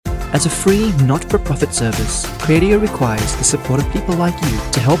As a free, not-for-profit service, Cradio requires the support of people like you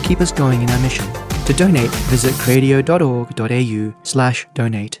to help keep us going in our mission. To donate, visit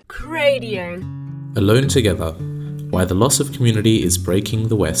cradio.org.au/donate. Cradio. Alone Together, Why the Loss of Community is Breaking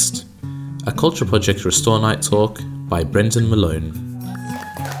the West. A Culture Project Restore Night talk by Brendan Malone.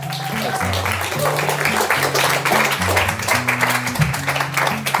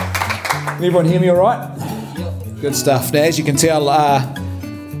 Can everyone hear me all right? Good stuff. Now, as you can tell,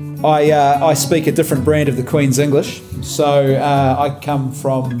 I speak a different brand of the Queen's English. So I come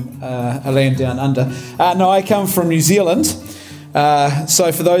from a land down under. I come from New Zealand.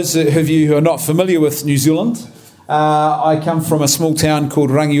 So for those of you who are not familiar with New Zealand, I come from a small town called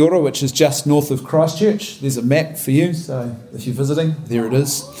Rangiora, which is just north of Christchurch. There's a map for you, so if you're visiting, there it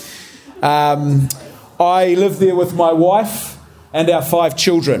is. I live there with my wife and our 5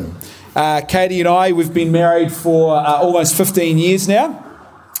 children. Katie and I, we've been married for almost 15 years now.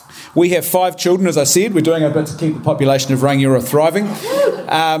 We have 5 children, as I said. We're doing our bit to keep the population of Rangiora thriving.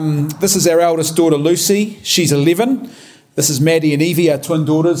 This is our eldest daughter, Lucy. She's 11. This is Maddie and Evie, our twin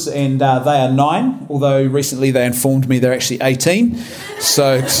daughters, and they are 9, although recently they informed me they're actually 18.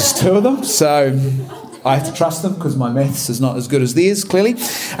 So it's just 2 of them. So I have to trust them because my maths is not as good as theirs, clearly.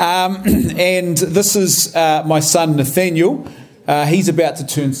 And this is my son, Nathaniel. He's about to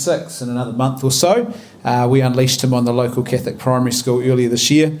turn 6 in another month or so. We unleashed him on the local Catholic primary school earlier this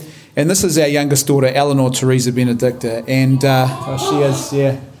year. And this is our youngest daughter, Eleanor Teresa Benedicta. And she is,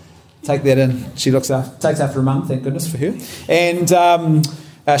 take that in. She takes after a mum, thank goodness for her. And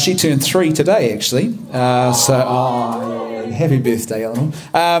she turned 3 today, actually. Happy birthday, Eleanor.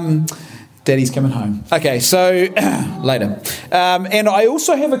 Daddy's coming home. Okay, so later. And I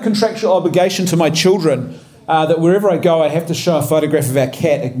also have a contractual obligation to my children that wherever I go, I have to show a photograph of our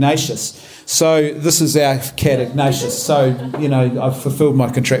cat, Ignatius. So this is our cat, Ignatius. So, I've fulfilled my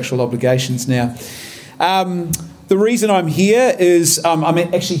contractual obligations now. The reason I'm here is I'm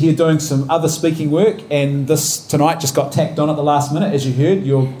actually here doing some other speaking work, and this tonight just got tacked on at the last minute. As you heard,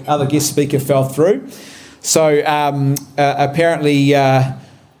 your other guest speaker fell through. So apparently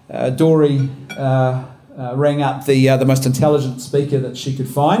Dory rang up the most intelligent speaker that she could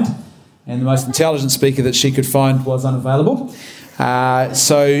find, and the most intelligent speaker that she could find was unavailable.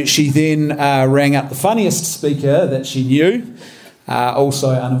 So she then rang up the funniest speaker that she knew, also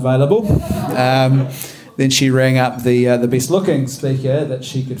unavailable. Then she rang up the best-looking speaker that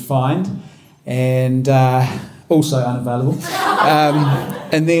she could find, and also unavailable.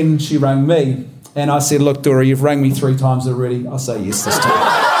 And then she rang me, and I said, "Look, Dora, you've rang me 3 times already. I'll say yes this time."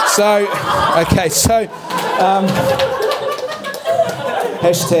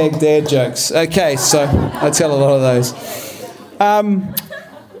 Hashtag dad jokes. Okay, so I tell a lot of those.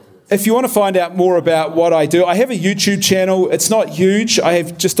 If you want to find out more about what I do, I have a YouTube channel. It's not huge. I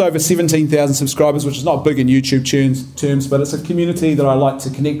have just over 17,000 subscribers, which is not big in YouTube terms, but it's a community that I like to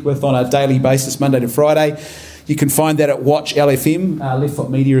connect with on a daily basis, Monday to Friday. You can find that at Watch LFM. Left Foot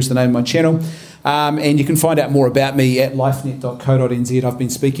Media is the name of my channel. And you can find out more about me at lifenet.co.nz. I've been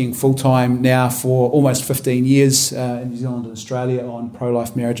speaking full-time now for almost 15 years in New Zealand and Australia on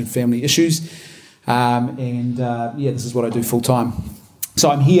pro-life marriage and family issues. This is what I do full-time. So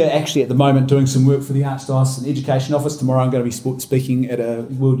I'm here actually at the moment doing some work for the Archdiocesan Education Office. Tomorrow I'm going to be speaking at a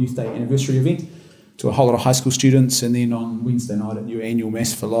World Youth Day anniversary event to a whole lot of high school students, and then on Wednesday night at your annual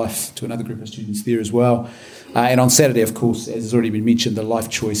Mass for Life to another group of students there as well. And on Saturday, of course, as has already been mentioned, the Life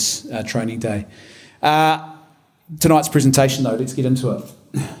Choice Training Day. Tonight's presentation, though, let's get into it.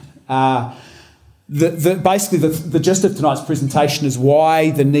 The gist of tonight's presentation is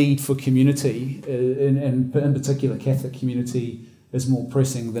why the need for community, in particular Catholic community, is more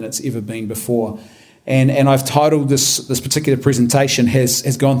pressing than it's ever been before. And I've titled this particular presentation,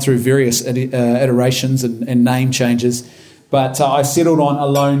 has gone through various iterations and name changes, but I settled on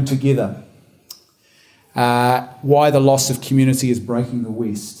Alone Together. Why the loss of community is breaking the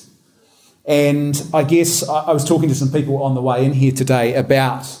West. And I guess I was talking to some people on the way in here today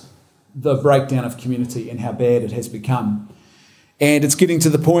about the breakdown of community and how bad it has become. And it's getting to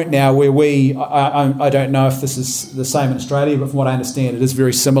the point now where I don't know if this is the same in Australia, but from what I understand, it is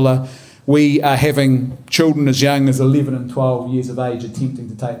very similar. We are having children as young as 11 and 12 years of age attempting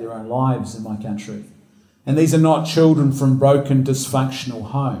to take their own lives in my country. And these are not children from broken, dysfunctional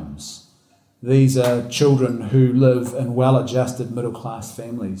homes. These are children who live in well-adjusted middle-class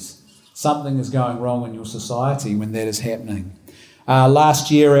families. Something is going wrong in your society when that is happening.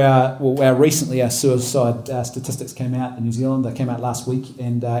 Last year, recently, our suicide statistics came out in New Zealand. They came out last week,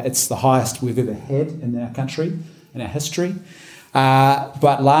 and it's the highest we've ever had in our country, in our history.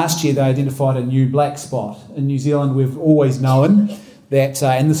 But last year, they identified a new black spot. In New Zealand, we've always known that,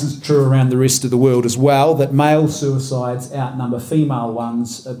 and this is true around the rest of the world as well, that male suicides outnumber female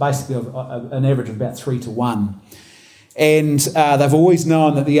ones, basically an average of about 3 to 1. And they've always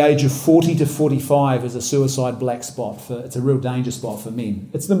known that the age of 40 to 45 is a suicide black spot. It's a real danger spot for men.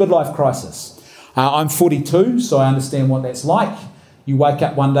 It's the midlife crisis. I'm 42, so I understand what that's like. You wake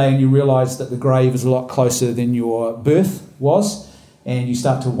up one day and you realise that the grave is a lot closer than your birth was, and you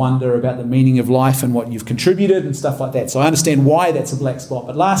start to wonder about the meaning of life and what you've contributed and stuff like that. So I understand why that's a black spot.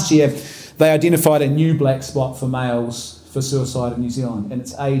 But last year, they identified a new black spot for males for suicide in New Zealand, and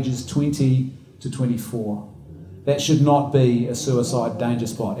its age is 20 to 24. That should not be a suicide danger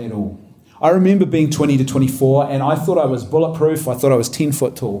spot at all. I remember being 20 to 24, and I thought I was bulletproof. I thought I was 10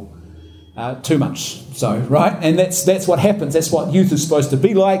 foot tall. Too much so, right? And that's what happens. That's what youth is supposed to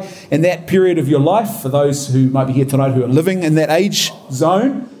be like. In that period of your life, for those who might be here tonight who are living in that age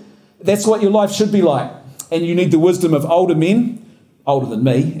zone, that's what your life should be like. And you need the wisdom of older men, older than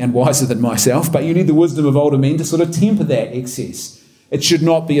me and wiser than myself, but you need the wisdom of older men to sort of temper that excess. It should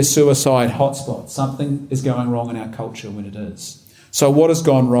not be a suicide hotspot. Something is going wrong in our culture when it is. So what has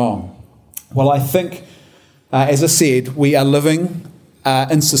gone wrong? Well, I think, as I said, we are living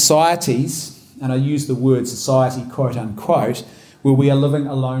in societies, and I use the word society quote unquote, where we are living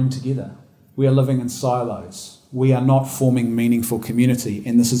alone together. We are living in silos. We are not forming meaningful community,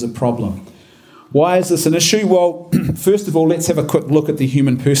 and this is a problem. Why is this an issue? Well, first of all, let's have a quick look at the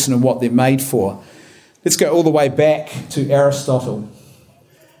human person and what they're made for. Let's go all the way back to Aristotle.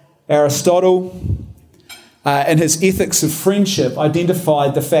 Aristotle, in his Ethics of Friendship,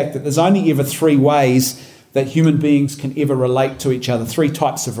 identified the fact that there's only ever 3 ways that human beings can ever relate to each other, 3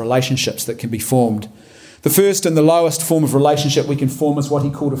 types of relationships that can be formed. The first and the lowest form of relationship we can form is what he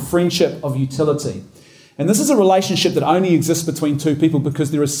called a friendship of utility. And this is a relationship that only exists between 2 people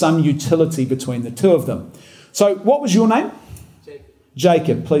because there is some utility between the 2 of them. So what was your name?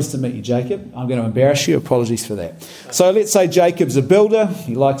 Jacob. Pleased to meet you, Jacob. I'm going to embarrass you. Apologies for that. So let's say Jacob's a builder.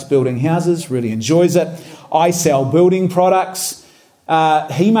 He likes building houses, really enjoys it. I sell building products.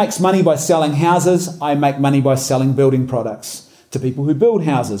 He makes money by selling houses. I make money by selling building products to people who build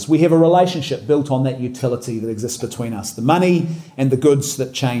houses. We have a relationship built on that utility that exists between us, the money and the goods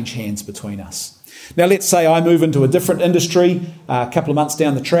that change hands between us. Now, let's say I move into a different industry a couple of months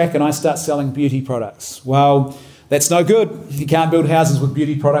down the track and I start selling beauty products. Well, that's no good. You can't build houses with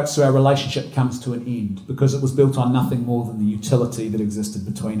beauty products, so our relationship comes to an end because it was built on nothing more than the utility that existed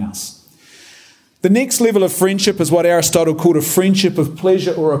between us. The next level of friendship is what Aristotle called a friendship of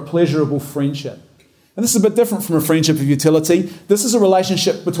pleasure or a pleasurable friendship. And this is a bit different from a friendship of utility. This is a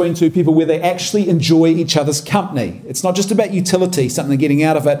relationship between 2 people where they actually enjoy each other's company. It's not just about utility, something they're getting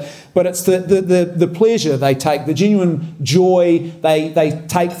out of it, but it's the pleasure they take, the genuine joy they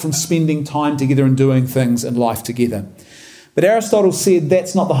take from spending time together and doing things in life together. But Aristotle said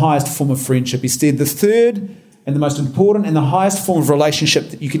that's not the highest form of friendship. He said the third and the most important and the highest form of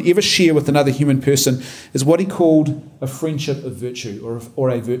relationship that you can ever share with another human person is what he called a friendship of virtue or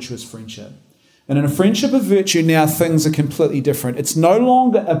a virtuous friendship. And in a friendship of virtue now, things are completely different. It's no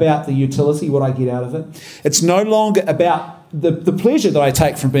longer about the utility, what I get out of it. It's no longer about the pleasure that I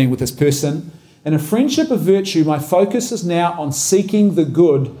take from being with this person. In a friendship of virtue, my focus is now on seeking the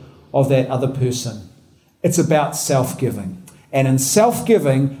good of that other person. It's about self-giving. And in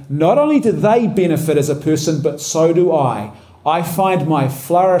self-giving, not only do they benefit as a person, but so do I. I find my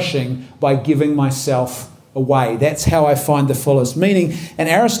flourishing by giving myself away. That's how I find the fullest meaning. And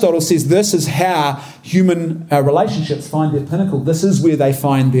Aristotle says this is how human relationships find their pinnacle. This is where they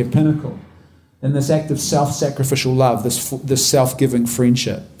find their pinnacle, in this act of self-sacrificial love, this self-giving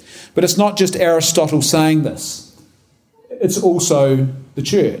friendship. But it's not just Aristotle saying this. It's also the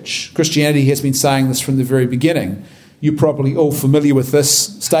church. Christianity has been saying this from the very beginning. You're probably all familiar with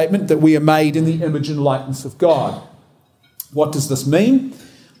this statement, that we are made in the image and likeness of God. What does this mean?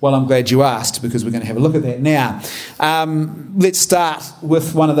 Well, I'm glad you asked, because we're going to have a look at that now. Let's start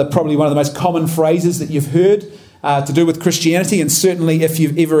with probably one of the most common phrases that you've heard to do with Christianity, and certainly if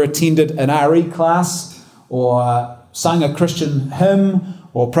you've ever attended an RE class or sung a Christian hymn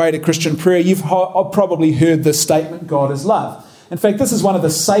or prayed a Christian prayer, you've probably heard this statement, God is love. In fact, this is one of the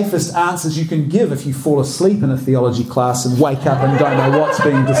safest answers you can give if you fall asleep in a theology class and wake up and don't know what's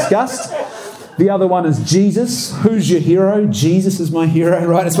being discussed. The other one is Jesus. Who's your hero? Jesus is my hero,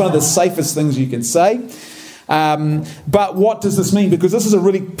 right? It's one of the safest things you can say. But what does this mean? Because this is a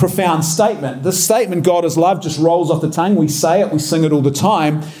really profound statement. This statement, God is love, just rolls off the tongue. We say it, we sing it all the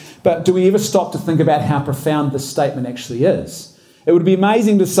time. But do we ever stop to think about how profound this statement actually is? It would be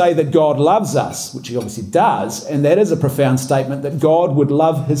amazing to say that God loves us, which he obviously does, and that is a profound statement, that God would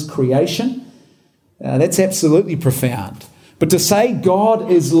love his creation. That's absolutely profound. But to say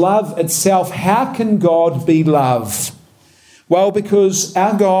God is love itself, how can God be love? Well, because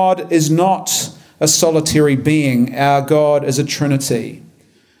our God is not a solitary being. Our God is a Trinity.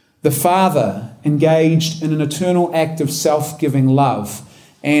 The Father engaged in an eternal act of self-giving love.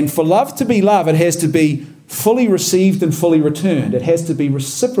 And for love to be love, it has to be fully received and fully returned. It has to be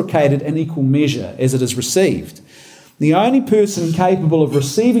reciprocated in equal measure as it is received. The only person capable of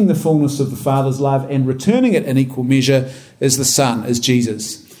receiving the fullness of the Father's love and returning it in equal measure is the Son, is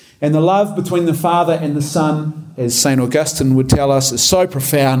Jesus. And the love between the Father and the Son, as St. Augustine would tell us, is so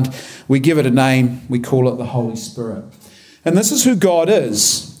profound, we give it a name, we call it the Holy Spirit. And this is who God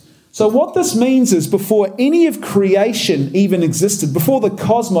is. So what this means is before any of creation even existed, before the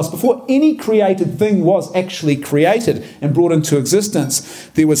cosmos, before any created thing was actually created and brought into existence,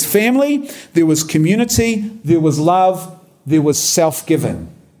 there was family, there was community, there was love, there was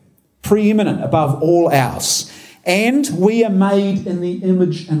self-giving, preeminent above all else. And we are made in the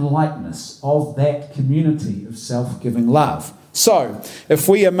image and likeness of that community of self-giving love. So, if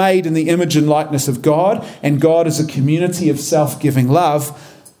we are made in the image and likeness of God, and God is a community of self-giving love,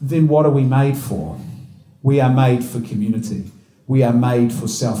 then what are we made for? We are made for community. We are made for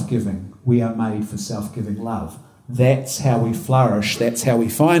self-giving. We are made for self-giving love. That's how we flourish. That's how we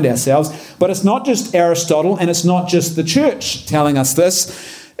find ourselves. But it's not just Aristotle, and it's not just the church telling us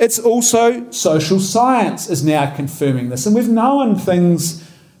this. It's also social science is now confirming this. And we've known things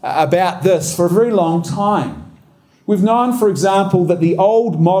about this for a very long time. We've known, for example, that the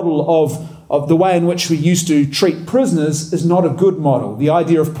old model of the way in which we used to treat prisoners is not a good model, the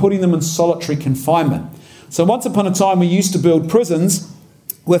idea of putting them in solitary confinement. So once upon a time, we used to build prisons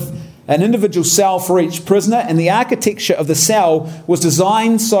with an individual cell for each prisoner, and the architecture of the cell was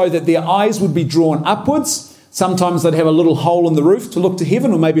designed so that their eyes would be drawn upwards. Sometimes they'd have a little hole in the roof to look to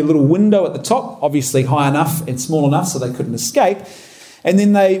heaven, or maybe a little window at the top, obviously high enough and small enough so they couldn't escape. And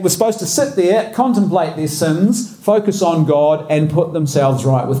then they were supposed to sit there, contemplate their sins, focus on God, and put themselves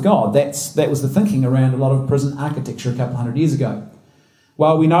right with God. That was the thinking around a lot of prison architecture a couple hundred years ago.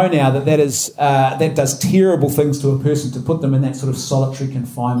 Well, we know now that does terrible things to a person to put them in that sort of solitary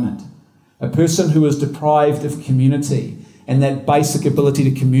confinement. A person who is deprived of community and that basic ability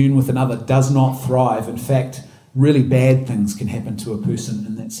to commune with another does not thrive. In fact, really bad things can happen to a person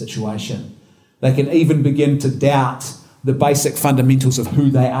in that situation. They can even begin to doubt the basic fundamentals of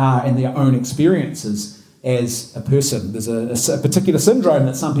who they are and their own experiences as a person. There's a particular syndrome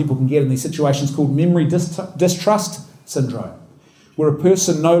that some people can get in these situations called memory distrust syndrome, where a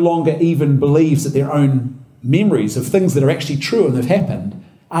person no longer even believes that their own memories of things that are actually true and have happened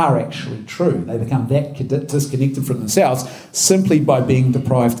are actually true. They become that disconnected from themselves simply by being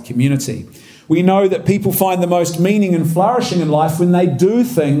deprived community. We know that people find the most meaning and flourishing in life when they do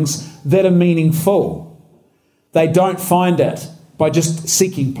things that are meaningful. They don't find it by just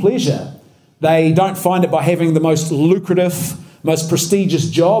seeking pleasure. They don't find it by having the most lucrative, most prestigious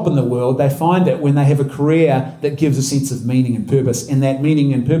job in the world. They find it when they have a career that gives a sense of meaning and purpose. And that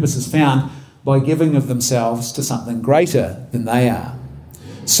meaning and purpose is found by giving of themselves to something greater than they are.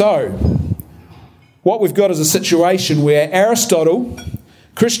 So, what we've got is a situation where Aristotle,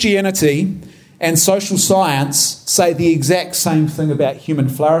 Christianity, and social science say the exact same thing about human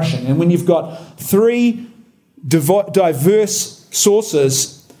flourishing. And when you've got three diverse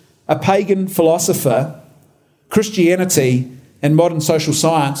sources, a pagan philosopher, Christianity, and modern social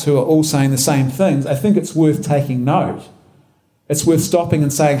science who are all saying the same things, I think it's worth taking note. It's worth stopping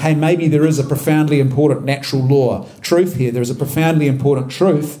and saying, hey, maybe there is a profoundly important natural law truth here. There is a profoundly important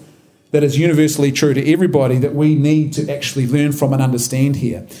truth that is universally true to everybody that we need to actually learn from and understand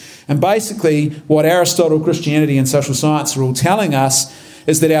here. And basically, what Aristotle, Christianity, and social science are all telling us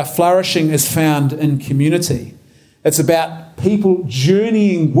is that our flourishing is found in community. It's about people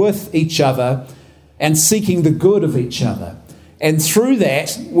journeying with each other and seeking the good of each other. And through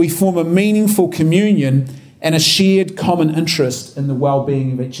that, we form a meaningful communion and a shared common interest in the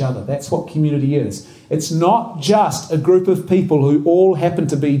well-being of each other. That's what community is. It's not just a group of people who all happen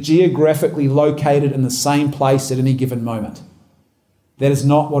to be geographically located in the same place at any given moment. That is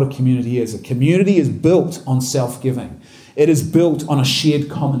not what a community is. A community is built on self-giving. It is built on a shared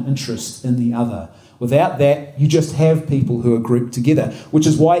common interest in the other. Without that, you just have people who are grouped together, which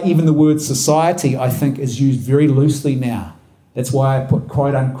is why even the word society, I think, is used very loosely now. That's why I put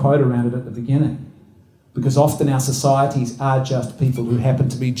quote-unquote around it at the beginning. Because often our societies are just people who happen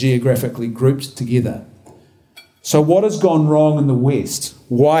to be geographically grouped together. So what has gone wrong in the West?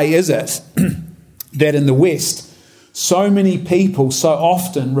 Why is it that in the West so many people so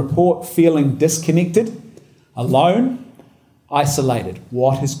often report feeling disconnected, alone, isolated?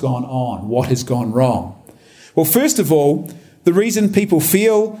 What has gone on? What has gone wrong? Well, first of all, The reason people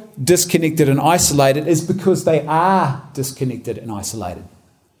feel disconnected and isolated is because they are disconnected and isolated.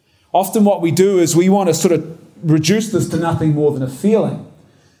 Often what we do is we want to sort of reduce this to nothing more than a feeling.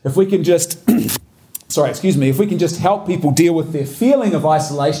 If we can just, if we can just help people deal with their feeling of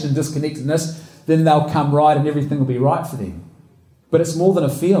isolation and disconnectedness, then they'll come right and everything will be right for them. But it's more than a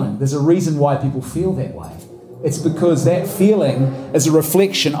feeling. There's a reason why people feel that way. It's because that feeling is a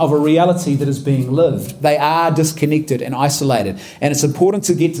reflection of a reality that is being lived. They are disconnected and isolated. And it's important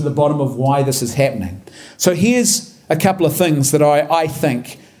to get to the bottom of why this is happening. So here's a couple of things that I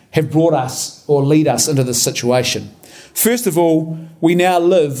think have brought us or lead us into this situation. First of all, we now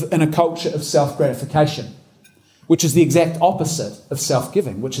live in a culture of self-gratification, which is the exact opposite of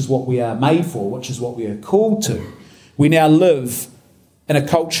self-giving, which is what we are made for, which is what we are called to. We now live in a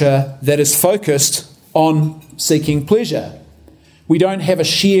culture that is focused on seeking pleasure. We don't have a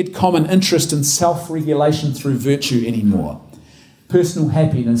shared common interest in self-regulation through virtue anymore. Personal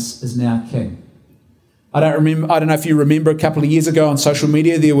happiness is now king. I don't know if you remember a couple of years ago on social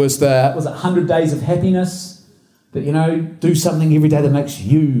media, there was 100 Days of Happiness, that, do something every day that makes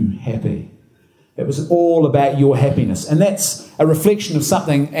you happy. It was all about your happiness. And that's a reflection of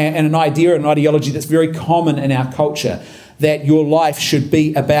something and an idea and ideology that's very common in our culture, that your life should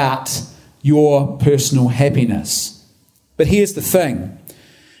be about your personal happiness. But here's the thing.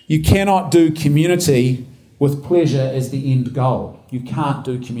 You cannot do community with pleasure as the end goal. You can't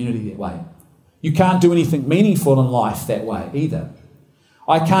do community that way. You can't do anything meaningful in life that way either.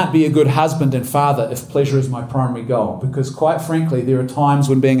 I can't be a good husband and father if pleasure is my primary goal, because quite frankly, there are times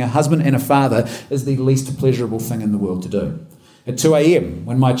when being a husband and a father is the least pleasurable thing in the world to do. At 2 a.m,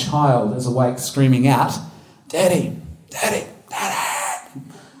 when my child is awake screaming out, "Daddy, Daddy, Daddy,"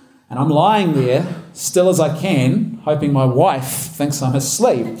 and I'm lying there, still as I can, hoping my wife thinks I'm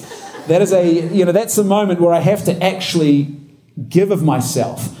asleep, that's a moment where I have to actually give of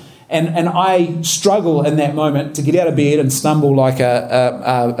myself. And I struggle in that moment to get out of bed and stumble like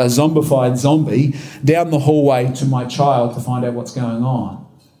a zombified zombie down the hallway to my child to find out what's going on.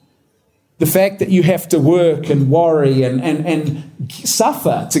 The fact that you have to work and worry and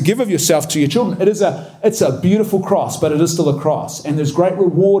suffer to give of yourself to your children, it's a beautiful cross, but it is still a cross. And there's great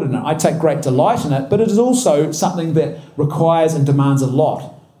reward in it. I take great delight in it, but it is also something that requires and demands a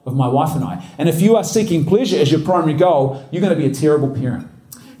lot of my wife and I. And if you are seeking pleasure as your primary goal, you're going to be a terrible parent.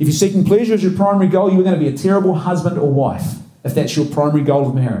 If you're seeking pleasure as your primary goal, you're going to be a terrible husband or wife, if that's your primary goal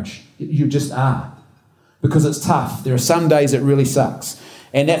of marriage. You just are. Because it's tough. There are some days it really sucks.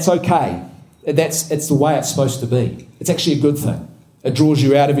 And that's okay. It's the way it's supposed to be. It's actually a good thing. It draws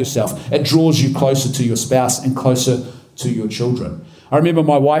you out of yourself. It draws you closer to your spouse and closer to your children. I remember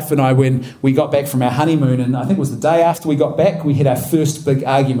my wife and I, when we got back from our honeymoon, and I think it was the day after we got back, we had our first big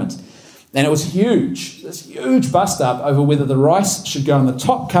argument. And it was huge, this huge bust-up over whether the rice should go in the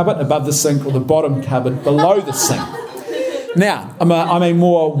top cupboard above the sink or the bottom cupboard below the sink. Now, I'm a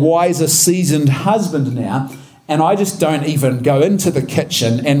more wiser, seasoned husband now, and I just don't even go into the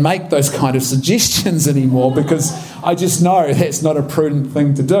kitchen and make those kind of suggestions anymore, because I just know that's not a prudent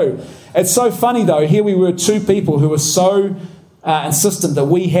thing to do. It's so funny, though. Here we were, two people who were so insistent that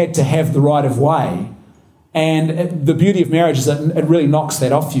we had to have the right of way. And the beauty of marriage is that it really knocks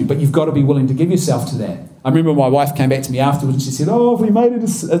that off you, but you've got to be willing to give yourself to that. I remember my wife came back to me afterwards and she said, "Oh, have we made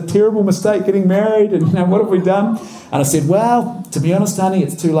a terrible mistake getting married? And what have we done?" And I said, "Well, to be honest, honey,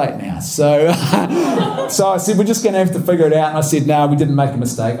 it's too late now." So I said, "We're just going to have to figure it out." And I said, "No, we didn't make a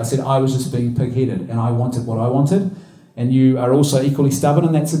mistake." I said, "I was just being pig-headed and I wanted what I wanted. And you are also equally stubborn,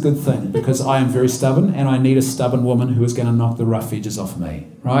 and that's a good thing, because I am very stubborn and I need a stubborn woman who is going to knock the rough edges off me,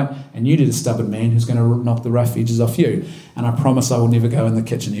 right? And you need a stubborn man who's going to knock the rough edges off you. And I promise I will never go in the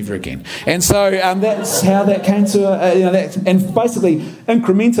kitchen ever again." And so that's how that came to, and basically,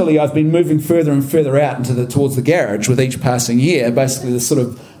 incrementally, I've been moving further and further out towards the garage with each passing year, basically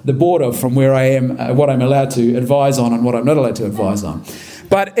the border from where I am, what I'm allowed to advise on and what I'm not allowed to advise on.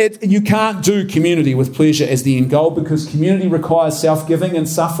 But you can't do community with pleasure as the end goal, because community requires self-giving and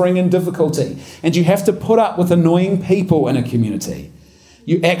suffering and difficulty. And you have to put up with annoying people in a community.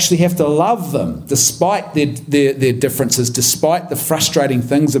 You actually have to love them despite their differences, despite the frustrating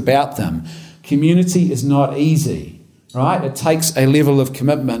things about them. Community is not easy, right? It takes a level of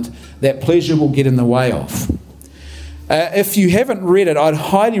commitment that pleasure will get in the way of. If you haven't read it, I'd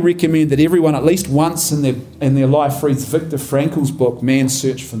highly recommend that everyone at least once in their life reads Viktor Frankl's book, Man's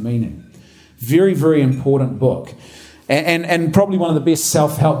Search for Meaning. Very, very important book. And probably one of the best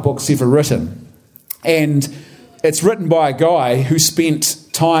self-help books ever written. And it's written by a guy who spent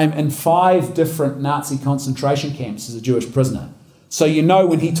time in 5 different Nazi concentration camps as a Jewish prisoner. So you know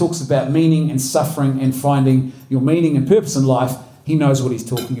when he talks about meaning and suffering and finding your meaning and purpose in life, he knows what he's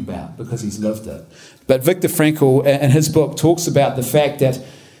talking about because he's lived it. But Viktor Frankl, in his book, talks about the fact that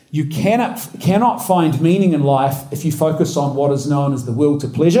you cannot find meaning in life if you focus on what is known as the will to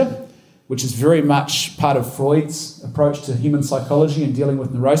pleasure, which is very much part of Freud's approach to human psychology and dealing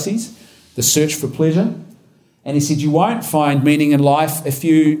with neuroses, the search for pleasure. And he said you won't find meaning in life if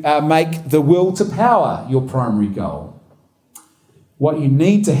you make the will to power your primary goal. What you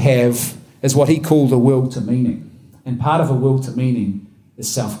need to have is what he called a will to meaning. And part of a will to meaning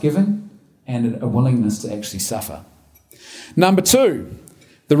is self-giving and a willingness to actually suffer. Number 2,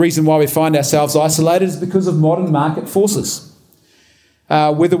 the reason why we find ourselves isolated is because of modern market forces.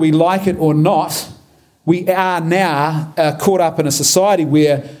 Whether we like it or not, we are now caught up in a society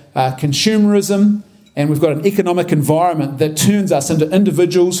where consumerism, and we've got an economic environment that turns us into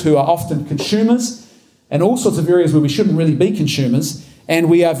individuals who are often consumers and all sorts of areas where we shouldn't really be consumers, and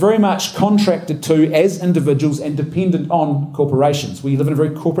we are very much contracted to as individuals and dependent on corporations. We live in a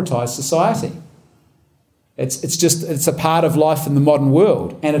very corporatized society. It's a part of life in the modern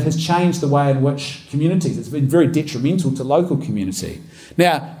world, and it has changed the way in which communities, it's been very detrimental to local community.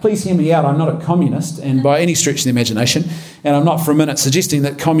 Now, please hear me out, I'm not a communist, and by any stretch of the imagination, and I'm not for a minute suggesting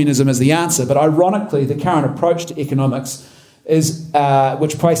that communism is the answer, but ironically, the current approach to economics is,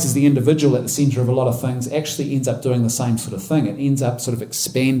 which places the individual at the centre of a lot of things, actually ends up doing the same sort of thing. It ends up sort of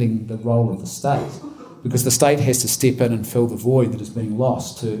expanding the role of the state, because the state has to step in and fill the void that is being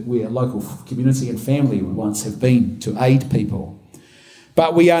lost to where local community and family would once have been to aid people.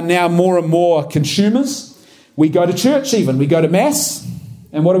 But we are now more and more consumers. We go to church even, we go to Mass,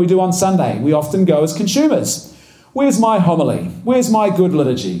 and what do we do on Sunday? We often go as consumers. Where's my homily? Where's my good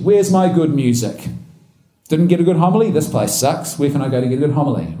liturgy? Where's my good music? Didn't get a good homily? This place sucks. Where can I go to get a good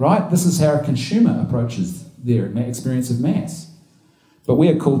homily? Right? This is how a consumer approaches their experience of Mass. But we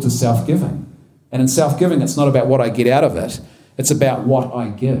are called to self-giving. And in self-giving, it's not about what I get out of it. It's about what I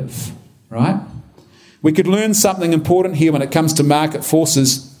give. Right? We could learn something important here when it comes to market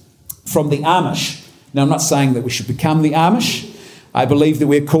forces from the Amish. Now, I'm not saying that we should become the Amish. I believe that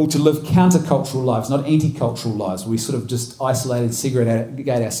we're called to live countercultural lives, not anti-cultural lives, where we sort of just isolate and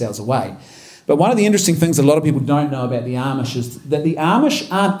segregate ourselves away. But one of the interesting things a lot of people don't know about the Amish is that the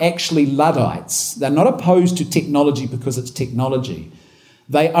Amish aren't actually Luddites. They're not opposed to technology because it's technology.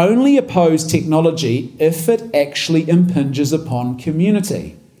 They only oppose technology if it actually impinges upon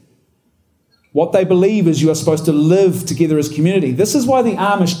community. What they believe is you are supposed to live together as community. This is why the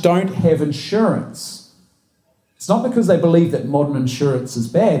Amish don't have insurance. It's not because they believe that modern insurance is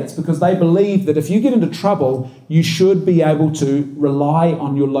bad. It's because they believe that if you get into trouble, you should be able to rely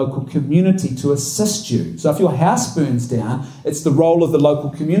on your local community to assist you. So if your house burns down, it's the role of the local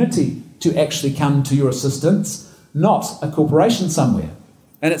community to actually come to your assistance, not a corporation somewhere.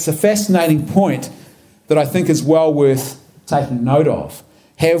 And it's a fascinating point that I think is well worth taking note of.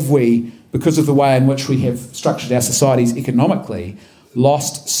 Have we, because of the way in which we have structured our societies economically,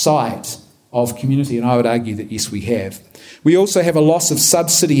 lost sight of community? And I would argue that yes, we have. We also have a loss of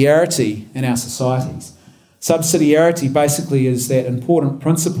subsidiarity in our societies. Subsidiarity basically is that important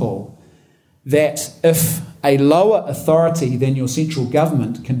principle that if a lower authority than your central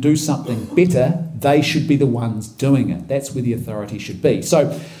government can do something better, they should be the ones doing it. That's where the authority should be.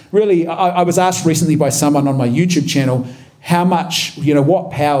 So really, I was asked recently by someone on my YouTube channel, how much,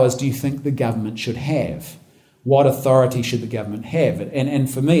 what powers do you think the government should have? What authority should the government have?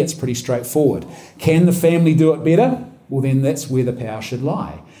 And for me, it's pretty straightforward. Can the family do it better? Well, then that's where the power should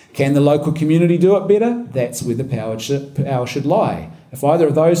lie. Can the local community do it better? That's where the power should lie. If either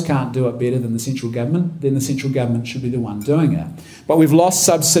of those can't do it better than the central government, then the central government should be the one doing it. But we've lost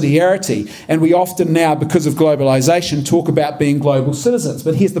subsidiarity, and we often now, because of globalisation, talk about being global citizens.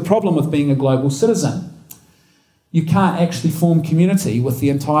 But here's the problem with being a global citizen. You can't actually form community with the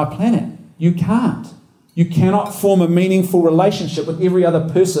entire planet. You can't. You cannot form a meaningful relationship with every other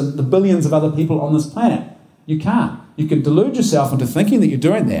person, the billions of other people on this planet. You can't. You can delude yourself into thinking that you're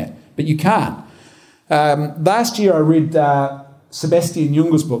doing that, but you can't. Last year I read Sebastian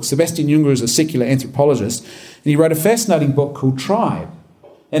Junger's book. Sebastian Junger is a secular anthropologist, and he wrote a fascinating book called Tribe.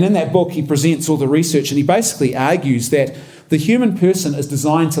 And in that book he presents all the research, and he basically argues that the human person is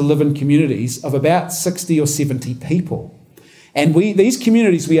designed to live in communities of about 60 or 70 people. And these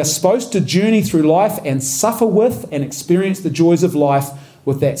communities, we are supposed to journey through life and suffer with and experience the joys of life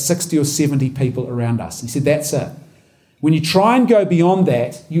with that 60 or 70 people around us. He said, that's it. When you try and go beyond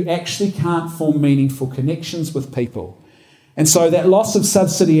that, you actually can't form meaningful connections with people. And so that loss of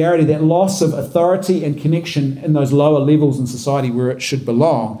subsidiarity, that loss of authority and connection in those lower levels in society where it should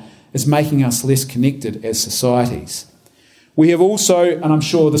belong, is making us less connected as societies. We have also, and I'm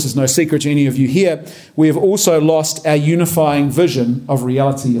sure this is no secret to any of you here, we have also lost our unifying vision of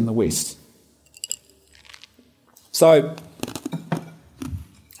reality in the West. So,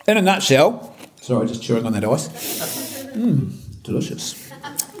 in a nutshell, sorry, just chewing on that ice. Delicious.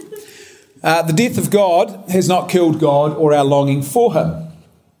 The death of God has not killed God or our longing for him.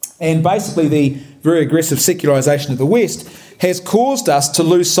 And basically the very aggressive secularisation of the West has caused us to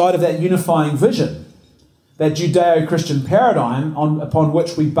lose sight of that unifying vision, that Judeo-Christian paradigm upon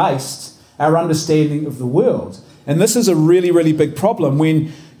which we based our understanding of the world. And this is a really, really big problem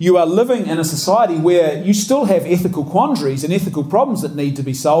when you are living in a society where you still have ethical quandaries and ethical problems that need to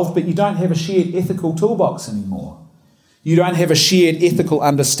be solved, but you don't have a shared ethical toolbox anymore. You don't have a shared ethical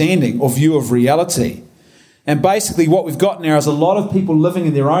understanding or view of reality. And basically what we've got now is a lot of people living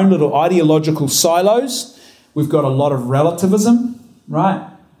in their own little ideological silos. We've got a lot of relativism, right?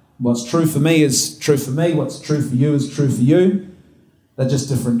 What's true for me is true for me. What's true for you is true for you. They're just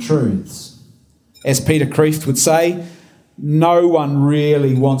different truths. As Peter Kreeft would say, no one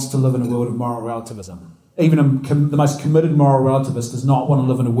really wants to live in a world of moral relativism. Even the most committed moral relativist does not want to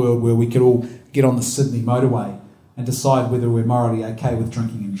live in a world where we could all get on the Sydney motorway and decide whether we're morally okay with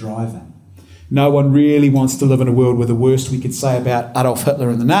drinking and driving. No one really wants to live in a world where the worst we could say about Adolf Hitler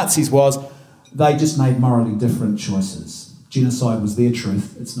and the Nazis was they just made morally different choices. Genocide was their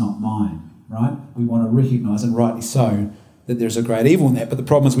truth, it's not mine, right? We want to recognise, and rightly so, that there's a great evil in that. But the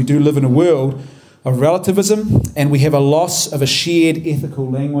problem is we do live in a world of relativism, and we have a loss of a shared ethical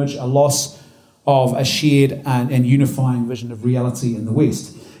language, a loss of a shared and unifying vision of reality in the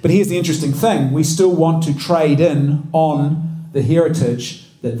West. But here's the interesting thing. We still want to trade in on the heritage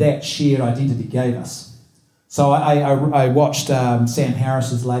that shared identity gave us. So I watched Sam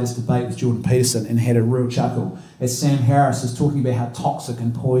Harris's latest debate with Jordan Peterson and had a real chuckle as Sam Harris is talking about how toxic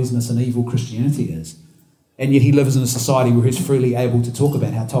and poisonous and evil Christianity is. And yet he lives in a society where he's freely able to talk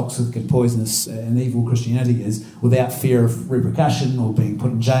about how toxic and poisonous and evil Christianity is without fear of repercussion or being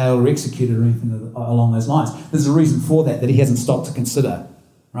put in jail or executed or anything along those lines. There's a reason for that he hasn't stopped to consider,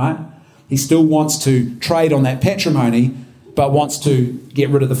 right? He still wants to trade on that patrimony, but wants to get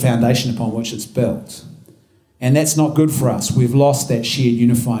rid of the foundation upon which it's built. And that's not good for us. We've lost that shared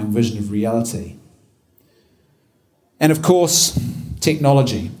unifying vision of reality. And of course,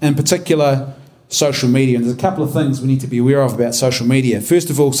 technology, in particular social media. And there's a couple of things we need to be aware of about social media. First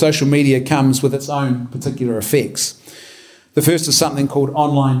of all, social media comes with its own particular effects. The first is something called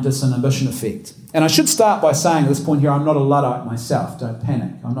online disinhibition effect. And I should start by saying at this point here, I'm not a Luddite myself. Don't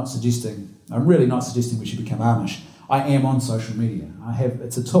panic. I'm really not suggesting we should become Amish. I am on social media.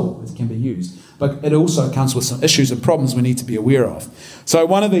 It's a tool. It can be used. But it also comes with some issues and problems we need to be aware of. So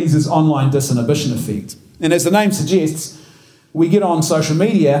one of these is online disinhibition effect. And as the name suggests, we get on social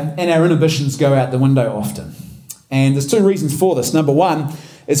media and our inhibitions go out the window often. And there's two reasons for this. Number one,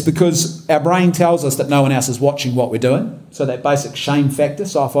 it's because our brain tells us that no one else is watching what we're doing. So that basic shame factor.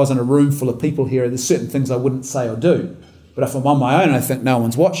 So if I was in a room full of people here, there's certain things I wouldn't say or do. But if I'm on my own and I think no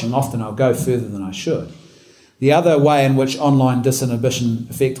one's watching, often I'll go further than I should. The other way in which online disinhibition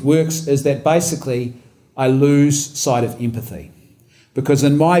effect works is that basically I lose sight of empathy. Because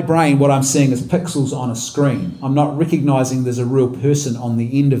in my brain, what I'm seeing is pixels on a screen. I'm not recognising there's a real person on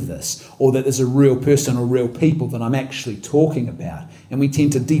the end of this, or that there's a real person or real people that I'm actually talking about. And we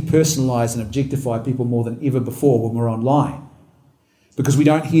tend to depersonalise and objectify people more than ever before when we're online. Because we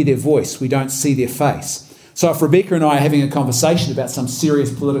don't hear their voice, we don't see their face. So if Rebecca and I are having a conversation about some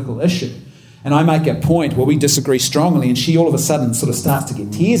serious political issue, and I make a point where we disagree strongly, and she all of a sudden sort of starts to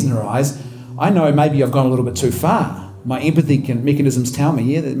get tears in her eyes, I know maybe I've gone a little bit too far. My empathy mechanisms tell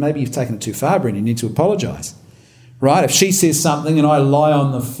me, that maybe you've taken it too far, Brendan, you need to apologise. Right? If she says something and I lie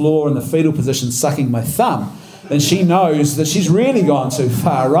on the floor in the fetal position sucking my thumb, then she knows that she's really gone too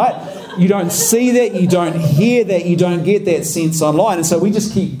far, right? You don't see that, you don't hear that, you don't get that sense online. And so we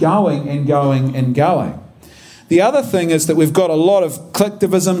just keep going and going and going. The other thing is that we've got a lot of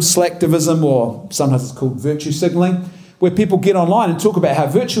clicktivism, slacktivism, or sometimes it's called virtue signalling, where people get online and talk about how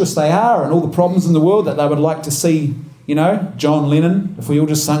virtuous they are and all the problems in the world that they would like to see, John Lennon. If we all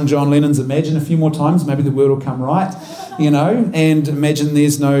just sung John Lennon's Imagine a few more times, maybe the world will come right, and imagine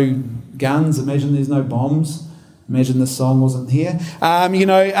there's no guns, imagine there's no bombs, imagine this song wasn't here,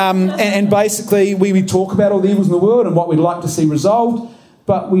 and basically we talk about all the evils in the world and what we'd like to see resolved,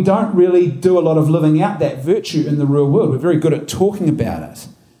 but we don't really do a lot of living out that virtue in the real world. We're very good at talking about it.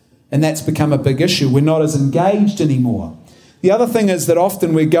 And that's become a big issue. We're not as engaged anymore. The other thing is that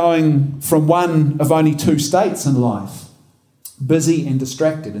often we're going from one of only two states in life, busy and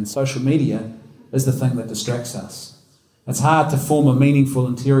distracted, and social media is the thing that distracts us. It's hard to form a meaningful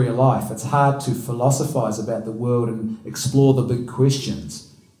interior life. It's hard to philosophize about the world and explore the big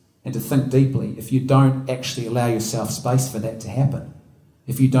questions and to think deeply if you don't actually allow yourself space for that to happen.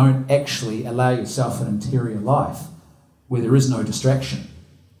 If you don't actually allow yourself an interior life where there is no distraction.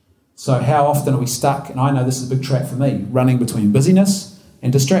 So how often are we stuck, and I know this is a big trap for me, running between busyness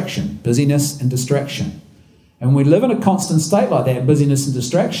and distraction, busyness and distraction. And when we live in a constant state like that, busyness and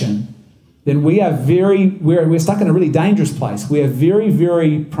distraction, then we're stuck in a really dangerous place. We are very,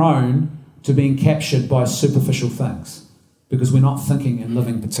 very prone to being captured by superficial things because we're not thinking and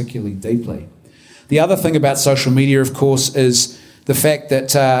living particularly deeply. The other thing about social media, of course, is the fact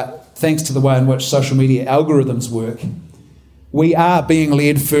that thanks to the way in which social media algorithms work, we are being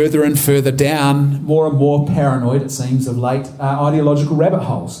led further and further down, more and more paranoid, it seems, of late, ideological rabbit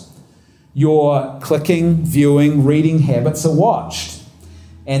holes. Your clicking, viewing, reading habits are watched.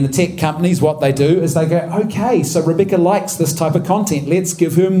 And the tech companies, what they do is they go, okay, so Rebecca likes this type of content. Let's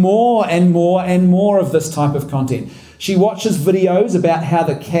give her more and more and more of this type of content. She watches videos about how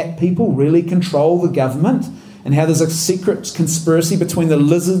the cat people really control the government and how there's a secret conspiracy between the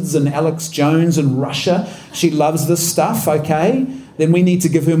lizards and Alex Jones and Russia. She loves this stuff, okay? Then we need to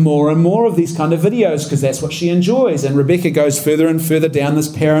give her more and more of these kind of videos because that's what she enjoys. And Rebecca goes further and further down this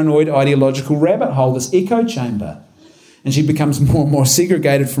paranoid ideological rabbit hole, this echo chamber. And she becomes more and more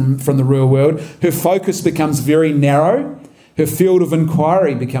segregated from the real world. Her focus becomes very narrow. Her field of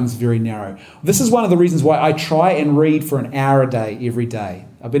inquiry becomes very narrow. This is one of the reasons why I try and read for an hour a day every day.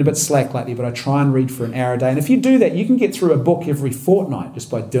 I've been a bit slack lately, but I try and read for an hour a day. And if you do that, you can get through a book every fortnight just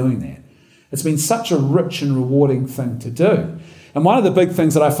by doing that. It's been such a rich and rewarding thing to do. And one of the big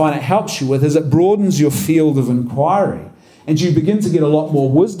things that I find it helps you with is it broadens your field of inquiry. And you begin to get a lot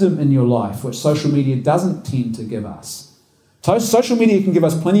more wisdom in your life, which social media doesn't tend to give us. Social media can give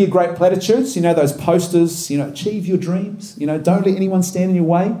us plenty of great platitudes, those posters, achieve your dreams, don't let anyone stand in your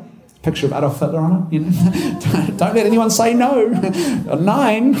way. Picture of Adolf Hitler on it, don't let anyone say no.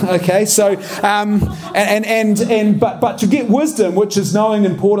 9, okay, so, but to get wisdom, which is knowing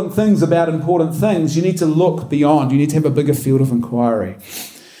important things about important things, you need to look beyond, you need to have a bigger field of inquiry.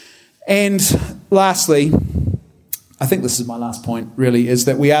 And lastly, I think this is my last point really, is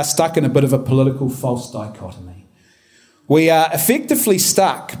that we are stuck in a bit of a political false dichotomy. We are effectively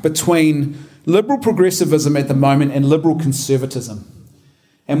stuck between liberal progressivism at the moment and liberal conservatism.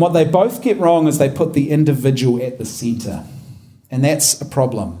 And what they both get wrong is they put the individual at the centre. And that's a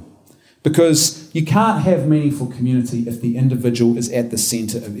problem. Because you can't have meaningful community if the individual is at the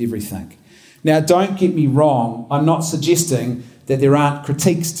centre of everything. Now, don't get me wrong. I'm not suggesting that there aren't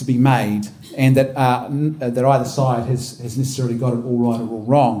critiques to be made and that either side has necessarily got it all right or all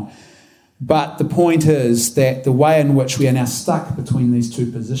wrong. But the point is that the way in which we are now stuck between these two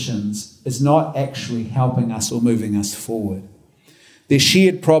positions is not actually helping us or moving us forward. Their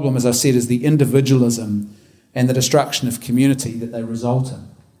shared problem, as I said, is the individualism and the destruction of community that they result in.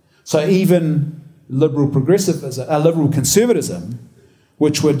 So even liberal conservatism,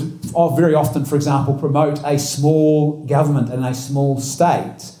 which would very often, for example, promote a small government and a small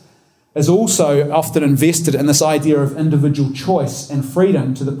state, is also often invested in this idea of individual choice and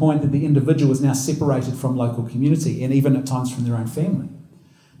freedom to the point that the individual is now separated from local community and even at times from their own family.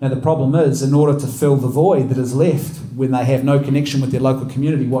 Now the problem is, in order to fill the void that is left when they have no connection with their local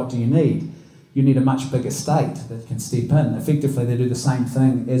community, what do you need? You need a much bigger state that can step in. Effectively, they do the same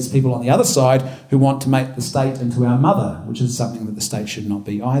thing as people on the other side who want to make the state into our mother, which is something that the state should not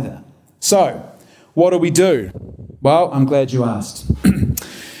be either. So, what do we do? Well, I'm glad you asked.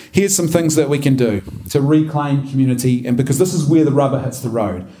 Here's some things that we can do to reclaim community, and because this is where the rubber hits the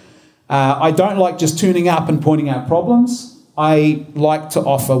road. I don't like just turning up and pointing out problems. I like to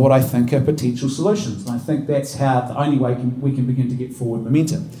offer what I think are potential solutions. And I think that's how the only way we can begin to get forward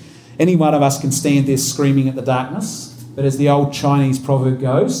momentum. Any one of us can stand there screaming at the darkness, but as the old Chinese proverb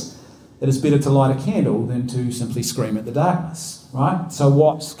goes, it is better to light a candle than to simply scream at the darkness, right? So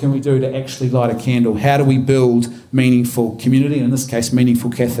what can we do to actually light a candle? How do we build meaningful community, in this case,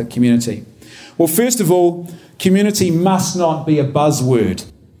 meaningful Catholic community? Well, first of all, community must not be a buzzword.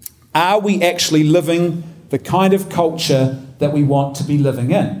 Are we actually living the kind of culture that we want to be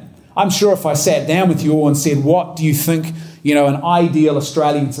living in? I'm sure if I sat down with you all and said, what do you think, an ideal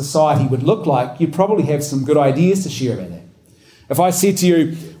Australian society would look like, you'd probably have some good ideas to share about that. If I said to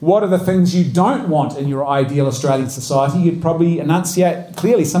you, what are the things you don't want in your ideal Australian society, you'd probably enunciate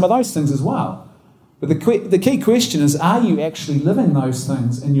clearly some of those things as well. But the key question is, are you actually living those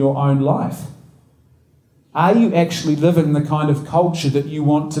things in your own life? Are you actually living the kind of culture that you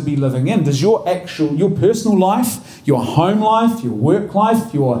want to be living in? Does your personal life, your home life, your work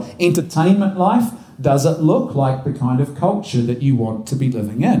life, your entertainment life, Does it look like the kind of culture that you want to be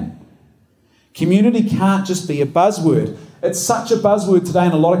living in? Community can't just be a buzzword. It's such a buzzword today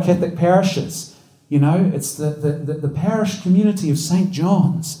in a lot of Catholic parishes. You know, it's the parish community of St.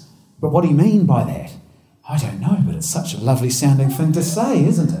 John's. But what do you mean by that? I don't know, but it's such a lovely sounding thing to say,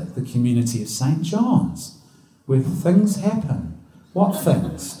 isn't it? The community of St. John's, where things happen. What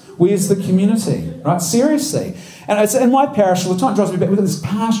things? Where's the community? Right? Seriously. And it's in my parish all the time. It drives me back. We've got this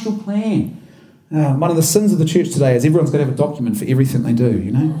pastoral plan. One of the sins of the church today is everyone's got to have a document for everything they do,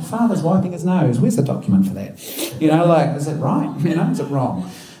 you know. Father's wiping his nose. Where's the document for that? You know, like, is it right? You know, is it wrong?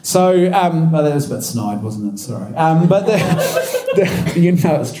 So, well, that was a bit snide, wasn't it? Sorry. But you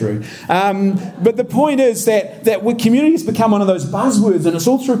know it's true. But the point is that community has become one of those buzzwords, and it's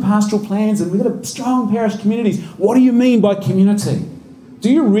all through pastoral plans, and we've got a strong parish communities. What do you mean by community?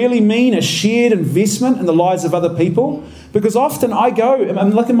 Do you really mean a shared investment in the lives of other people? Because often I go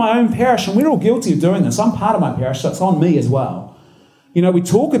and look in my own parish, and we're all guilty of doing this. I'm part of my parish, so it's on me as well. You know, we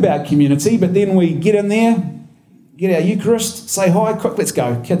talk about community, but then we get in there, get our Eucharist, say hi, quick, let's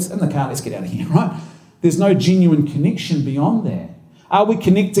go. Kids, in the car, let's get out of here, right? There's no genuine connection beyond that. Are we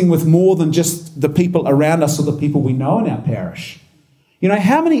connecting with more than just the people around us or the people we know in our parish? You know,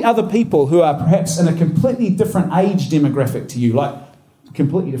 how many other people who are perhaps in a completely different age demographic to you, like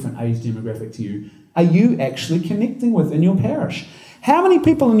completely different age demographic to you, are you actually connecting with in your parish? How many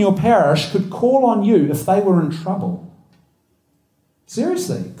people in your parish could call on you if they were in trouble?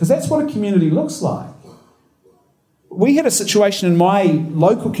 Seriously, because that's what a community looks like. We had a situation in my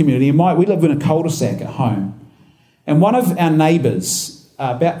local community. We live in a cul-de-sac at home, and one of our neighbours,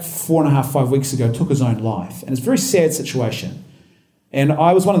 about 4.5 weeks ago, took his own life, and it's a very sad situation. And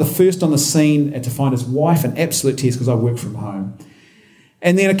I was one of the first on the scene to find his wife in absolute tears because I work from home.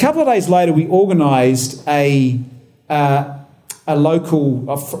 And then a couple of days later, we organised a local,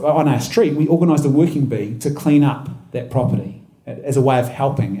 on our street, we organised a working bee to clean up that property as a way of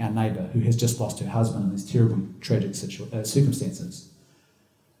helping our neighbour who has just lost her husband in these terrible, tragic circumstances.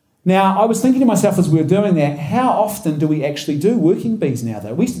 Now, I was thinking to myself as we were doing that, how often do we actually do working bees now,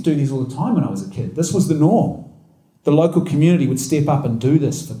 though? We used to do these all the time when I was a kid. This was the norm. The local community would step up and do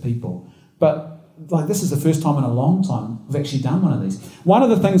this for people. But this is the first time in a long time we've actually done one of these. One of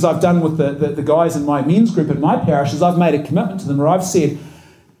the things I've done with the guys in my men's group in my parish is I've made a commitment to them where I've said,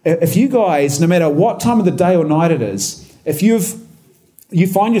 if you guys, no matter what time of the day or night it is, if you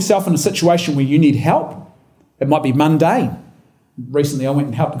find yourself in a situation where you need help, it might be mundane. Recently I went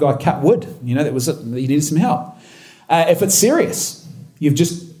and helped a guy cut wood. You know, that was it. He needed some help. If it's serious,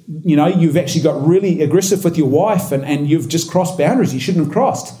 you've actually got really aggressive with your wife and you've just crossed boundaries you shouldn't have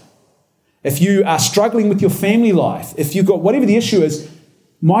crossed. If you are struggling with your family life, if you've got whatever the issue is,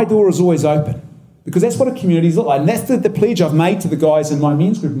 my door is always open. Because that's what a community looks like. And that's the pledge I've made to the guys in my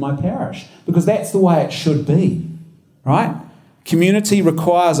men's group in my parish. Because that's the way it should be. Right? Community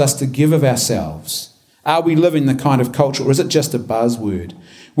requires us to give of ourselves. Are we living the kind of culture, or is it just a buzzword?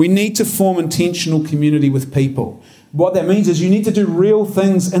 We need to form intentional community with people. What that means is you need to do real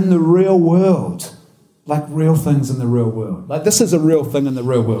things in the real world. Like real things in the real world. Like this is a real thing in the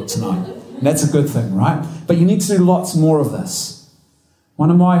real world tonight. And that's a good thing, right? But you need to do lots more of this.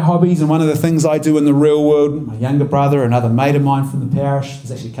 One of my hobbies and one of the things I do in the real world, my younger brother, another mate of mine from the parish,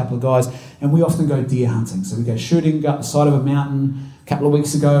 there's actually a couple of guys, and we often go deer hunting. So we go shooting, go up the side of a mountain. A couple of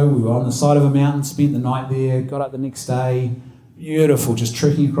weeks ago, we were on the side of a mountain, spent the night there, got up the next day. Beautiful, just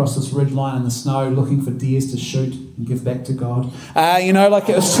trekking across this ridgeline in the snow, looking for deers to shoot and give back to God.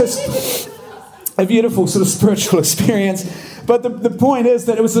 It was just a beautiful sort of spiritual experience. But the point is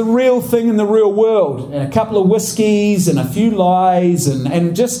that it was a real thing in the real world. And a couple of whiskies and a few lies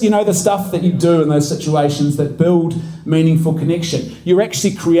and just, the stuff that you do in those situations that build meaningful connection. You're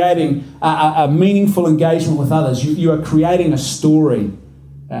actually creating a meaningful engagement with others. You are creating a story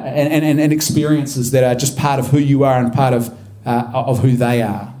and experiences that are just part of who you are and part of who they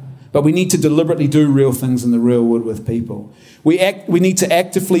are. But we need to deliberately do real things in the real world with people. We need to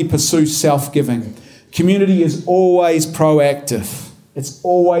actively pursue self-giving. Community is always proactive. It's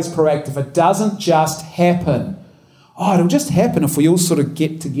always proactive. It doesn't just happen. It'll just happen if we all sort of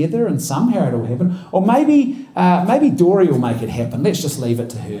get together and somehow it'll happen. Or maybe Dory will make it happen. Let's just leave it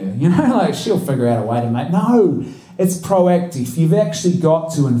to her. She'll figure out a way to make. No, it's proactive. You've actually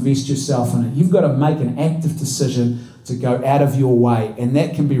got to invest yourself in it. You've got to make an active decision to go out of your way, and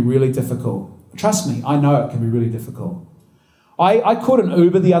that can be really difficult. Trust me, I know it can be really difficult. I caught an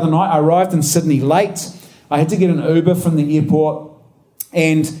Uber the other night. I arrived in Sydney late. I had to get an Uber from the airport,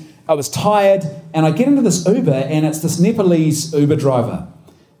 and I was tired, and I get into this Uber, and it's this Nepalese Uber driver,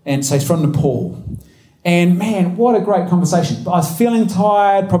 and so he's from Nepal. And man, what a great conversation. I was feeling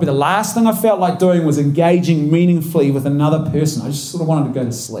tired. Probably the last thing I felt like doing was engaging meaningfully with another person. I just sort of wanted to go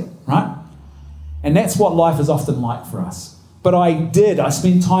to sleep, right? And that's what life is often like for us. But I did. I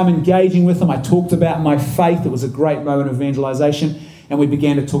spent time engaging with him. I talked about my faith. It was a great moment of evangelization. And we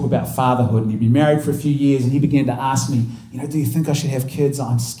began to talk about fatherhood. And he'd been married for a few years, and he began to ask me, do you think I should have kids?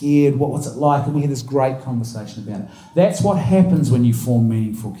 I'm scared. What's it like? And we had this great conversation about it. That's what happens when you form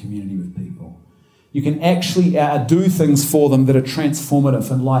meaningful community with people. You can actually do things for them that are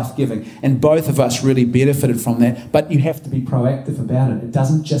transformative and life-giving. And both of us really benefited from that. But you have to be proactive about it. It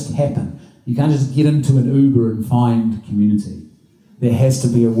doesn't just happen. You can't just get into an Uber and find community. There has to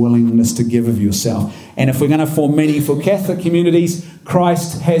be a willingness to give of yourself. And if we're going to form meaningful Catholic communities,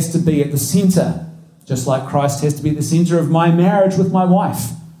 Christ has to be at the centre. Just like Christ has to be at the centre of my marriage with my wife.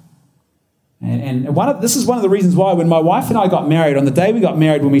 And this is one of the reasons why when my wife and I got married, on the day we got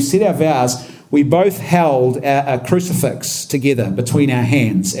married, when we said our vows, we both held a crucifix together between our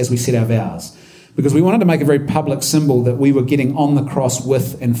hands as we said our vows, because we wanted to make a very public symbol that we were getting on the cross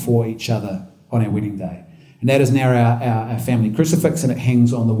with and for each other on our wedding day. And that is now our family crucifix, and it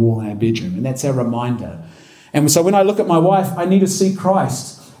hangs on the wall in our bedroom. And that's our reminder. And so when I look at my wife, I need to see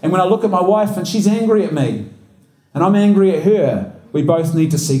Christ. And when I look at my wife and she's angry at me and I'm angry at her, we both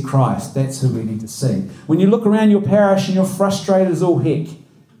need to see Christ. That's who we need to see. When you look around your parish and you're frustrated as all heck,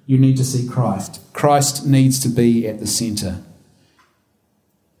 you need to see Christ. Christ needs to be at the centre.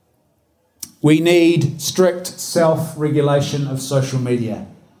 We need strict self-regulation of social media.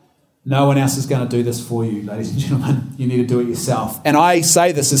 No one else is going to do this for you, ladies and gentlemen. You need to do it yourself. And I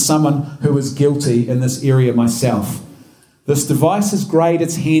say this as someone who is guilty in this area myself. This device is great,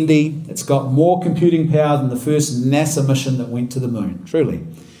 it's handy, it's got more computing power than the first NASA mission that went to the moon, truly.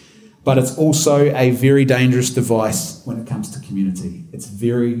 But it's also a very dangerous device when it comes to community. It's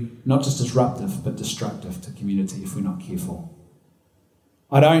very, not just disruptive, but destructive to community if we're not careful.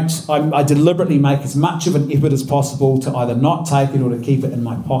 I deliberately make as much of an effort as possible to either not take it or to keep it in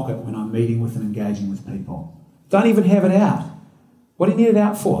my pocket when I'm meeting with and engaging with people. Don't even have it out. What do you need it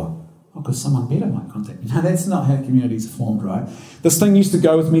out for? Oh, because someone better might contact me. No, that's not how communities are formed, right? This thing used to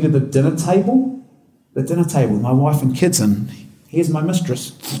go with me to the dinner table with my wife and kids, and here's my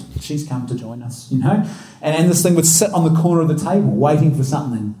mistress. She's come to join us, And this thing would sit on the corner of the table waiting for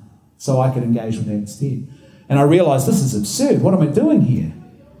something so I could engage with that instead. And I realised this is absurd. What am I doing here?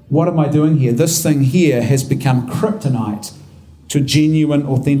 What am I doing here? This thing here has become kryptonite to genuine,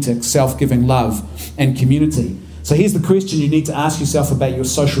 authentic, self-giving love and community. So here's the question you need to ask yourself about your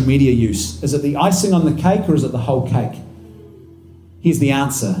social media use. Is it the icing on the cake or is it the whole cake? Here's the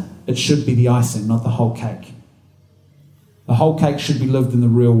answer. It should be the icing, not the whole cake. The whole cake should be lived in the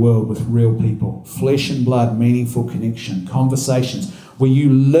real world with real people. Flesh and blood, meaningful connection, conversations where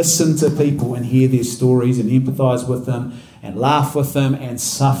you listen to people and hear their stories and empathise with them and laugh with them and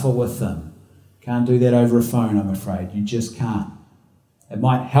suffer with them. Can't do that over a phone, I'm afraid. You just can't. It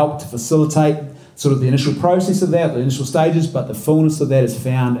might help to facilitate sort of the initial process of that, the initial stages, but the fullness of that is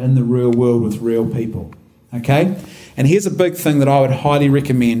found in the real world with real people. Okay? And here's a big thing that I would highly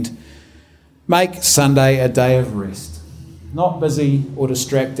recommend. Make Sunday a day of rest. Not busy or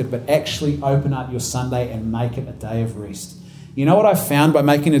distracted, but actually open up your Sunday and make it a day of rest. You know what I found by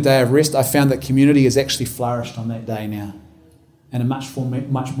making a day of rest? I found that community has actually flourished on that day now in a much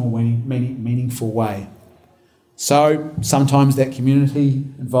more meaningful way. So sometimes that community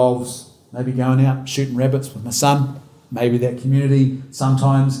involves maybe going out shooting rabbits with my son. Maybe that community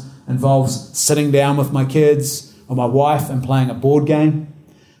sometimes involves sitting down with my kids or my wife and playing a board game.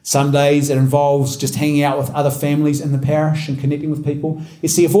 Some days it involves just hanging out with other families in the parish and connecting with people. You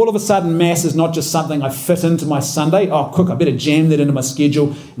see, if all of a sudden Mass is not just something I fit into my Sunday, I better jam that into my schedule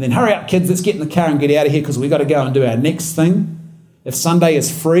and then hurry up kids, let's get in the car and get out of here because we've got to go and do our next thing. If Sunday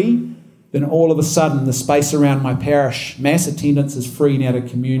is free, then all of a sudden the space around my parish, Mass attendance is free now to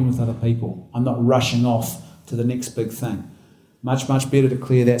commune with other people. I'm not rushing off to the next big thing. Much, much better to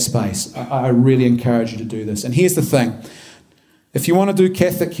clear that space. I really encourage you to do this. And here's the thing. If you want to do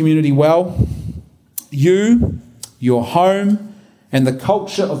Catholic community well, you, your home, and the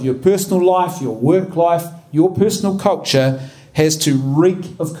culture of your personal life, your work life, your personal culture has to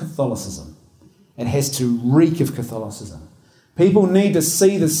reek of Catholicism. It has to reek of Catholicism. People need to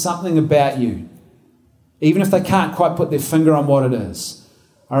see there's something about you, even if they can't quite put their finger on what it is.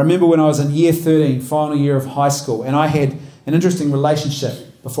 I remember when I was in year 13, final year of high school, and I had an interesting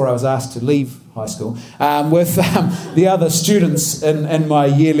relationship before I was asked to leave high school with the other students in my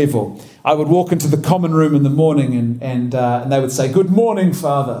year level. I would walk into the common room in the morning and they would say, "Good morning,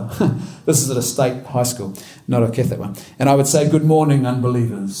 Father." This is at a state high school, not a Catholic one. And I would say, "Good morning,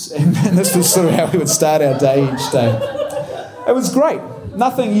 unbelievers." And this was sort of how we would start our day each day. It was great.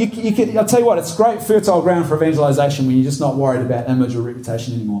 Nothing, you could, I'll tell you what, it's great fertile ground for evangelisation when you're just not worried about image or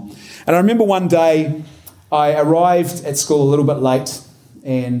reputation anymore. And I remember one day I arrived at school a little bit late,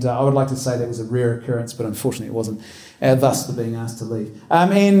 and I would like to say that was a rare occurrence, but unfortunately it wasn't, thus the being asked to leave. I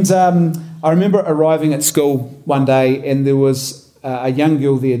remember arriving at school one day, and there was a young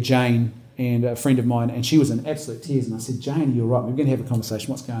girl there, Jane, and a friend of mine, and she was in absolute tears, and I said, "Jane, are you all right? We're going to have a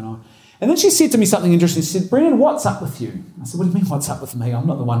conversation. What's going on?" And then she said to me something interesting. She said, "Brendan, what's up with you?" I said, "What do you mean, what's up with me? I'm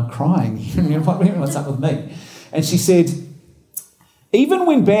not the one crying. What do you mean, what's up with me?" And she said, "Even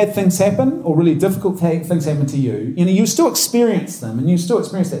when bad things happen or really difficult things happen to you, you still experience them and you still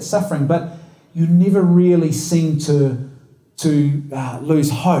experience that suffering, but you never really seem to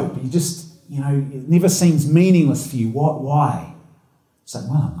lose hope. You just, it never seems meaningless for you. Why?" It's like,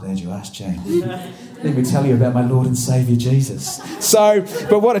 "Well, I'm glad you asked, Jane. Let me tell you about my Lord and Saviour Jesus."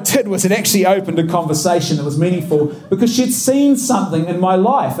 But what it did was it actually opened a conversation that was meaningful because she'd seen something in my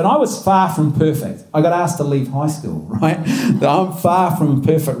life, and I was far from perfect. I got asked to leave high school, right? I'm far from a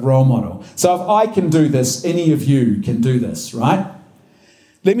perfect role model. So if I can do this, any of you can do this, right?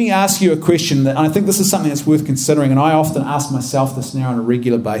 Let me ask you a question, and I think this is something that's worth considering, and I often ask myself this now on a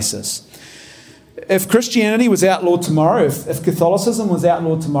regular basis. If Christianity was outlawed tomorrow, if Catholicism was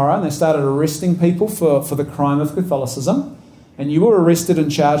outlawed tomorrow and they started arresting people for the crime of Catholicism, and you were arrested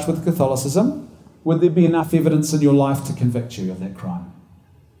and charged with Catholicism, would there be enough evidence in your life to convict you of that crime?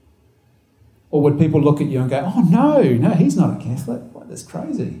 Or would people look at you and go, "Oh, no, he's not a Catholic. What, that's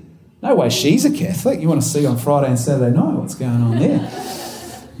crazy. No way she's a Catholic. You want to see on Friday and Saturday night what's going on there.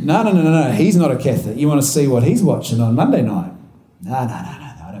 No, he's not a Catholic. You want to see what he's watching on Monday night. No,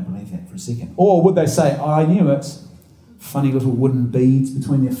 I don't believe that for a second." Or would they say, "Oh, I knew it. Funny little wooden beads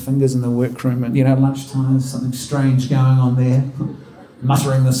between their fingers in the workroom at lunchtime, something strange going on there,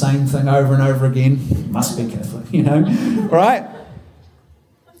 muttering the same thing over and over again. Must be Catholic, right?"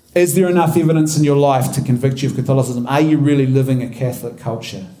 Is there enough evidence in your life to convict you of Catholicism? Are you really living a Catholic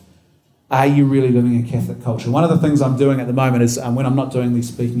culture? Are you really living a Catholic culture? One of the things I'm doing at the moment is, when I'm not doing these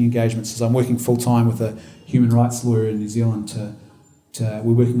speaking engagements, is I'm working full-time with a human rights lawyer in New Zealand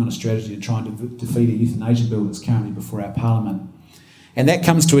we're working on a strategy to try and defeat a euthanasia bill that's currently before our parliament. And that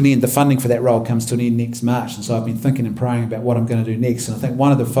comes to an end, the funding for that role comes to an end next March. And so I've been thinking and praying about what I'm going to do next. And I think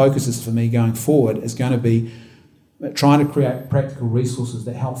one of the focuses for me going forward is going to be trying to create practical resources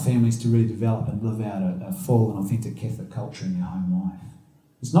that help families to really develop and live out a full and authentic Catholic culture in their home life.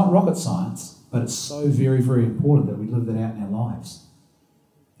 It's not rocket science, but it's so very, very important that we live that out in our lives.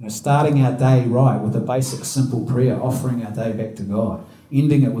 Starting our day right with a basic, simple prayer, offering our day back to God,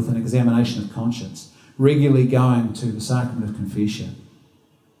 ending it with an examination of conscience, regularly going to the sacrament of confession,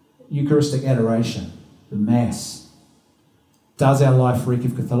 Eucharistic adoration, the Mass. Does our life reek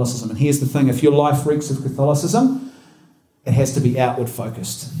of Catholicism? And here's the thing, if your life reeks of Catholicism, it has to be outward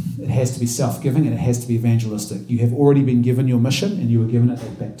focused. It has to be self-giving and it has to be evangelistic. You have already been given your mission and you were given it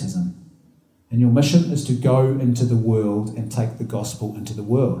at baptism. And your mission is to go into the world and take the gospel into the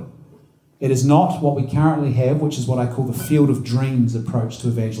world. It is not what we currently have, which is what I call the Field of Dreams approach to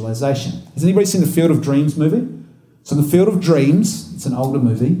evangelization. Has anybody seen the Field of Dreams movie? So the Field of Dreams, it's an older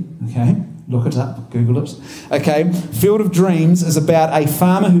movie, okay? Look it up, Google it. Okay, Field of Dreams is about a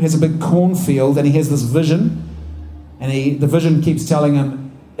farmer who has a big cornfield and he has this vision, and the vision keeps telling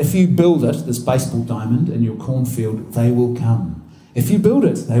him, if you build it, this baseball diamond in your cornfield, they will come. If you build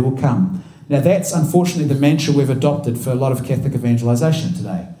it, they will come. Now that's unfortunately the mantra we've adopted for a lot of Catholic evangelisation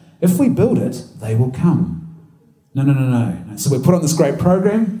today. If we build it, they will come. No. So we put on this great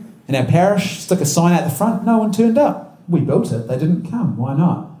program in our parish, stick a sign out the front, no one turned up. We built it, they didn't come. Why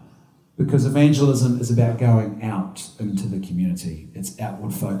not? Because evangelism is about going out into the community. It's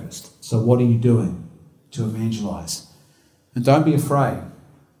outward focused. So what are you doing to evangelise? And don't be afraid.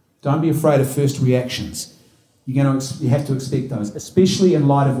 Don't be afraid of first reactions. You have to expect those, especially in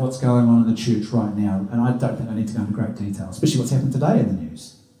light of what's going on in the church right now. And I don't think I need to go into great detail, especially what's happened today in the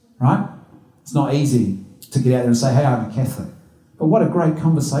news, right? It's not easy to get out there and say, "Hey, I'm a Catholic." But what a great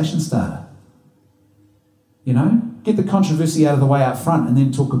conversation starter. Get the controversy out of the way up front and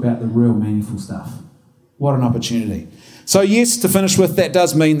then talk about the real meaningful stuff. What an opportunity. So yes, to finish with, that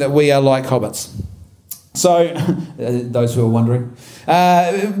does mean that we are like hobbits. So, those who are wondering,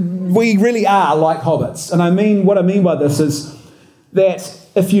 we really are like hobbits. And what I mean by this is that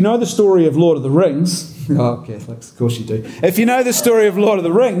if you know the story of Lord of the Rings, Catholics, of course you do. If you know the story of Lord of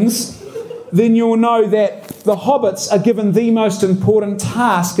the Rings, then you'll know that the hobbits are given the most important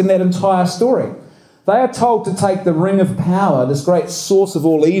task in that entire story. They are told to take the Ring of Power, this great source of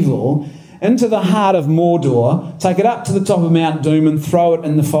all evil, into the heart of Mordor, take it up to the top of Mount Doom and throw it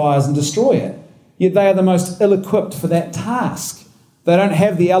in the fires and destroy it. Yet they are the most ill-equipped for that task. They don't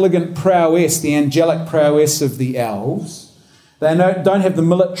have the elegant prowess, the angelic prowess of the elves. They don't have the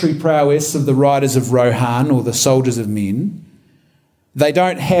military prowess of the riders of Rohan or the soldiers of men. They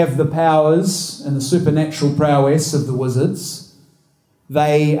don't have the powers and the supernatural prowess of the wizards.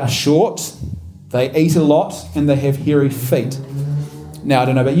 They are short, they eat a lot, and they have hairy feet. Now, I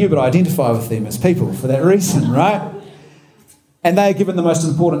don't know about you, but I identify with them as people for that reason, right? And they are given the most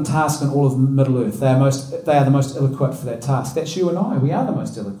important task in all of Middle-earth. They are the most ill-equipped for that task. That's you and I. We are the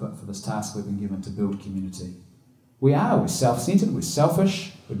most ill-equipped for this task we've been given to build community. We are. We're self-centered. We're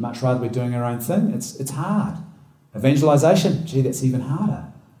selfish. We'd much rather be doing our own thing. It's hard. Evangelization, gee, that's even harder.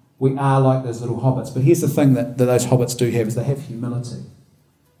 We are like those little hobbits. But here's the thing that those hobbits do have, is they have humility.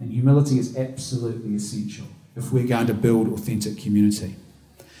 And humility is absolutely essential if we're going to build authentic community.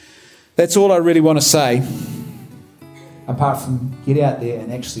 That's all I really want to say, apart from get out there and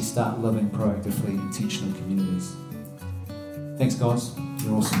actually start living proactively intentional communities. Thanks, guys.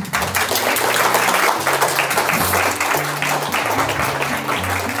 You're awesome.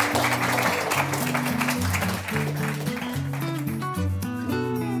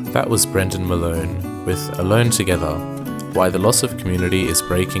 That was Brendan Malone with Alone Together, Why the Loss of Community is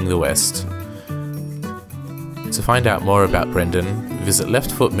Breaking the West. To find out more about Brendan, visit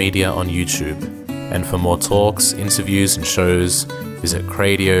Left Foot Media on YouTube. And for more talks, interviews and shows, visit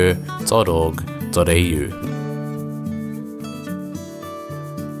cradio.org.au.